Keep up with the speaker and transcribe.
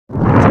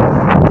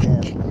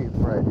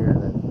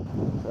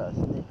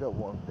locked up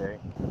one day.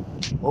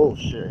 Oh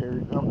shit, here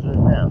he comes right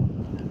now.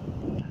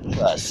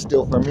 Try to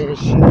steal from me and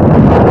shit.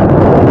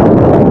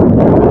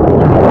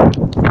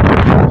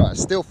 Try to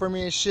steal from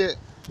me and shit.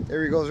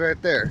 There he goes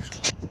right there.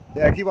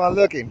 Yeah, keep on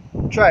looking.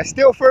 Try to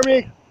steal from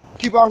me.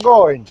 Keep on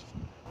going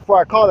before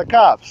I call the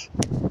cops.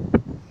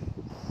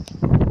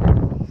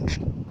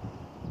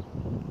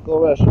 Go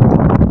rush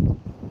him.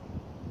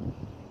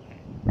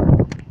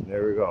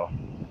 There we go.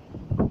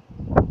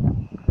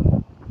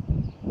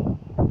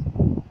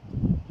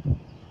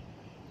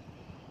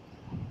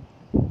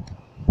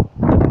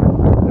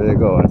 There they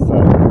go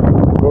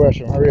inside. Go rush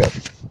him, hurry up.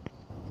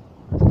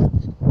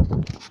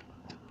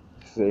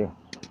 See,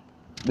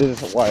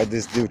 this is why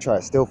this dude tried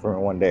to steal from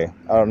me one day.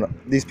 I don't know.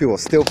 These people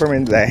steal from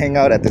me that hang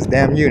out at this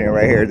damn unit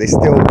right here. They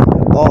steal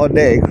all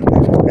day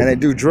and they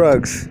do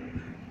drugs.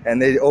 And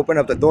they open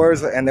up the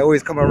doors and they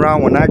always come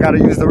around when I gotta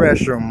use the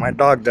restroom. My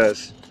dog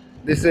does.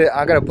 This is,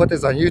 I gotta put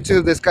this on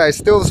YouTube. This guy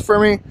steals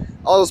from me.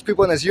 All those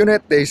people in this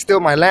unit, they steal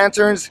my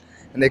lanterns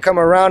and they come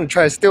around and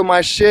try to steal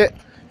my shit.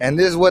 And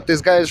this is what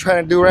this guy is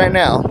trying to do right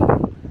now.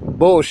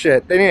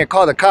 Bullshit. They need to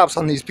call the cops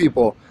on these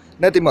people.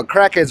 Nothing but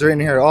crackheads are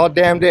in here all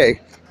damn day.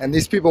 And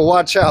these people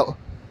watch out.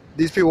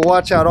 These people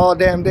watch out all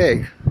damn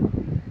day.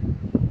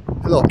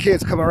 Little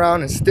kids come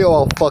around and steal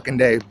all fucking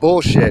day.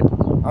 Bullshit.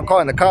 I'm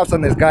calling the cops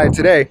on this guy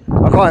today.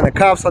 I'm calling the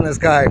cops on this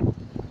guy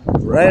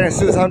right as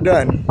soon as I'm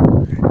done.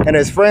 And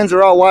his friends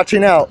are all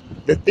watching out.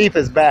 The thief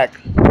is back.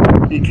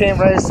 He came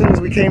right as soon as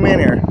we came in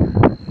here.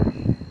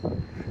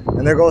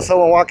 And there goes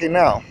someone walking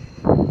now.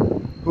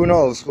 Who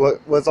knows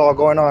what's all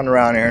going on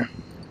around here.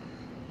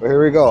 But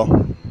here we go.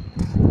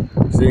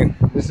 See,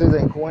 this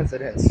isn't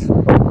coincidence. Go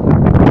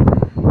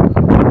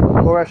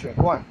restroom,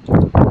 come on.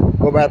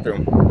 Go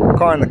bathroom. I'm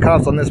calling the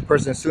cops on this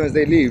person as soon as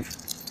they leave.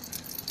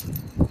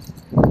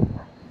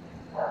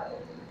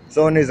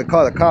 Someone needs to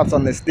call the cops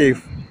on this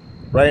thief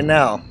right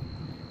now.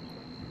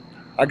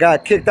 I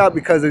got kicked out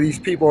because of these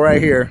people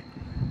right here.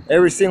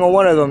 Every single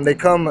one of them, they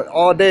come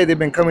all day, they've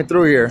been coming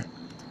through here.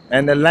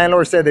 And the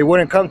landlord said they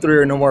wouldn't come through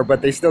here no more,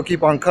 but they still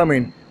keep on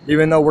coming,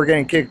 even though we're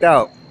getting kicked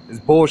out. It's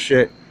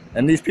bullshit.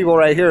 And these people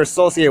right here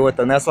associate with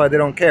them, that's why they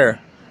don't care.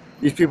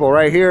 These people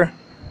right here,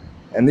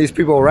 and these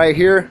people right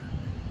here,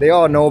 they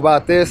all know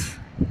about this.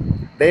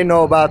 They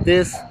know about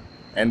this,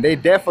 and they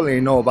definitely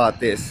know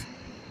about this.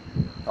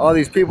 All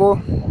these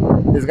people,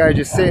 this guy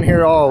just sitting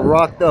here all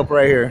rocked up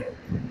right here.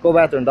 Go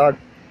bathroom, dog.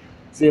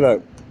 See,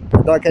 look,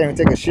 the dog can't even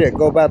take a shit.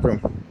 Go bathroom.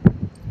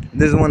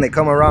 This is when they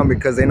come around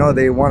because they know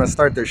they want to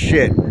start their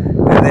shit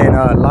and then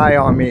lie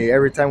on me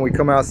every time we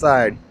come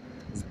outside.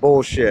 It's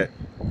bullshit.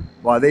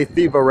 While they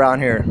thief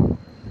around here.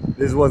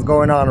 This is what's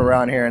going on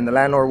around here, and the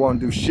landlord won't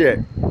do shit.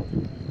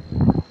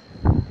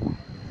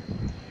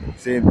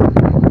 See,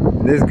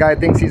 this guy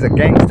thinks he's a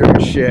gangster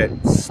and shit.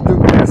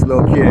 Stupid ass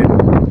little kid.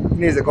 He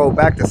needs to go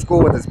back to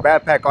school with his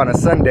backpack on a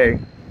Sunday.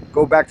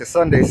 Go back to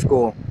Sunday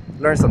school.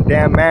 Learn some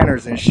damn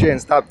manners and shit and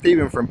stop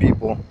thieving from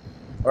people.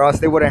 Or else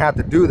they wouldn't have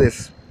to do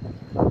this.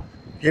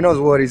 He knows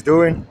what he's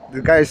doing.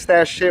 The guy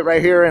stashed shit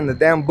right here in the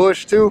damn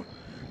bush too.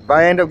 If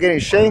I end up getting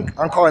shanked,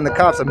 I'm calling the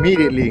cops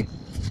immediately.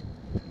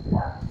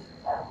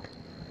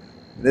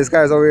 This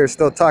guy's over here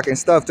still talking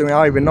stuff to me. I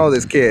don't even know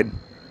this kid.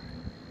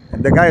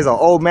 And the guy's an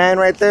old man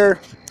right there.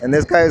 And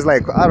this guy is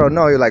like, I don't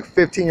know, he's like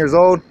 15 years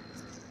old.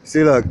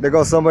 See, look, there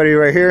goes somebody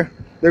right here.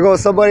 There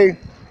goes somebody,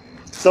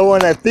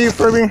 someone that thieved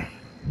for me.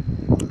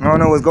 I don't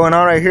know what's going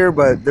on right here,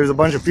 but there's a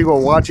bunch of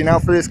people watching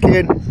out for this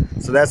kid.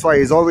 So that's why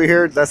he's over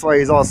here. That's why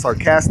he's all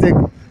sarcastic.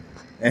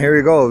 And here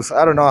he goes.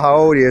 I don't know how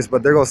old he is,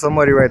 but there goes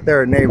somebody right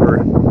there, a neighbor.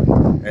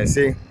 And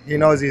see, he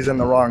knows he's in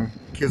the wrong.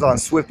 Keeps on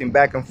swifting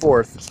back and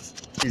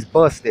forth. He's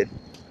busted.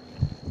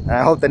 And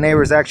I hope the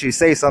neighbors actually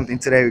say something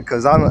today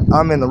because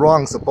I'm in the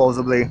wrong,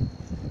 supposedly.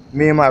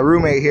 Me and my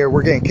roommate here,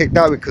 we're getting kicked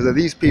out because of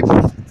these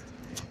people.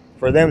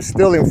 For them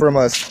stealing from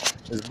us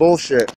is bullshit.